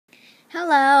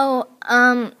Hello,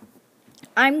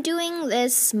 I'm doing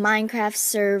this Minecraft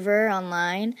server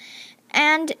online,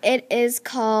 and it is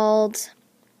called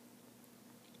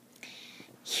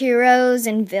Heroes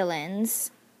and Villains.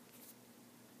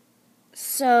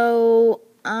 So,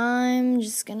 I'm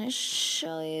just gonna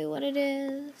show you what it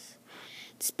is.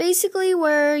 It's basically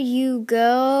where you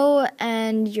go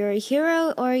and you're a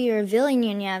hero or you're a villain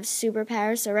and you have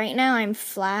superpowers. So right now I'm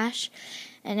Flash,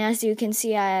 and as you can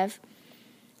see I have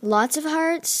lots of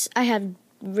hearts, I have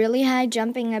really high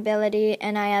jumping ability,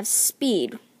 and I have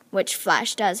speed, which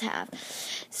Flash does have.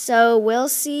 So we'll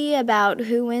see about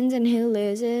who wins and who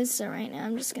loses. So right now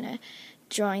I'm just going to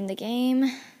join the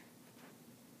game.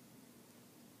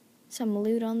 Some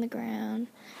loot on the ground.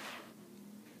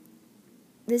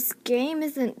 This game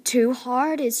isn't too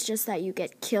hard, it's just that you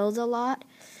get killed a lot.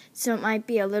 So it might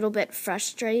be a little bit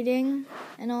frustrating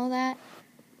and all that.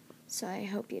 So I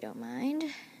hope you don't mind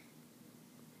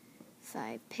if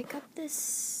I pick up this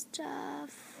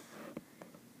stuff.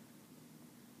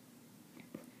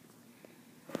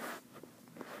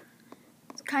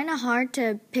 It's kind of hard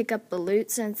to pick up the loot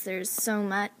since there's so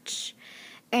much,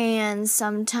 and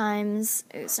sometimes,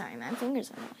 sorry, my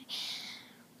fingers are in the way.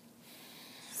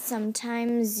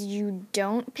 Sometimes you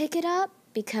don't pick it up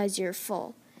because you're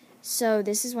full. So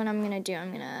this is what I'm going to do. I'm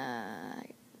going to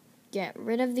get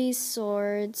rid of these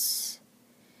swords.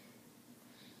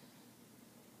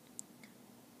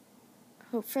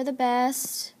 Hope for the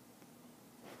best.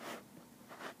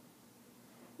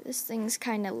 This thing's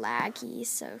kind of laggy,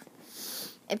 so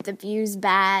if the view's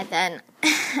bad, then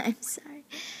I'm sorry.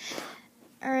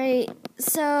 Alright,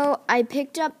 so I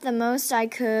picked up the most I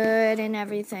could and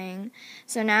everything.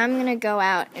 So now I'm going to go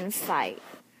out and fight.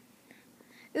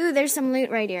 Ooh, there's some loot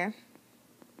right here.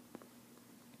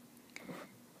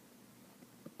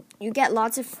 You get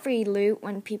lots of free loot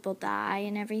when people die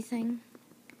and everything.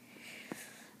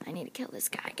 I need to kill this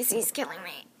guy because he's killing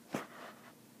me.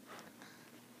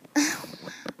 Wow,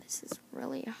 this is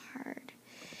really hard.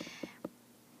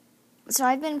 So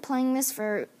I've been playing this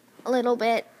for a little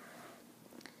bit,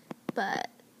 but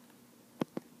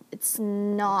it's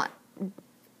not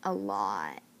a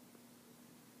lot.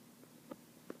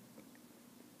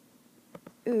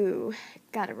 Ooh,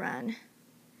 gotta run.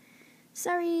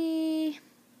 Sorry.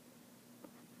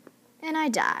 And I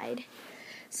died.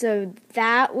 So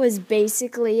that was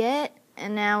basically it,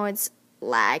 and now it's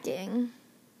lagging.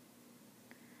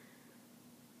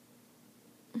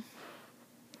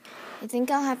 I think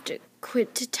I'll have to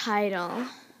quit to title.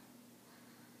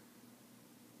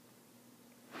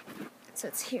 So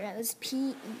it's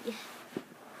HeroesPE.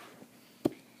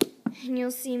 And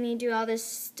you'll see me do all this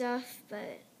stuff,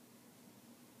 but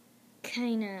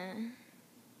kinda,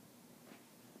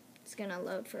 it's gonna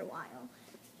load for a while.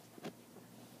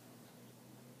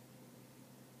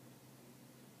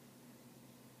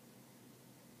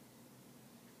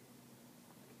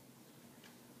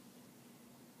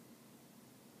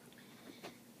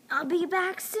 I'll be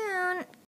back soon.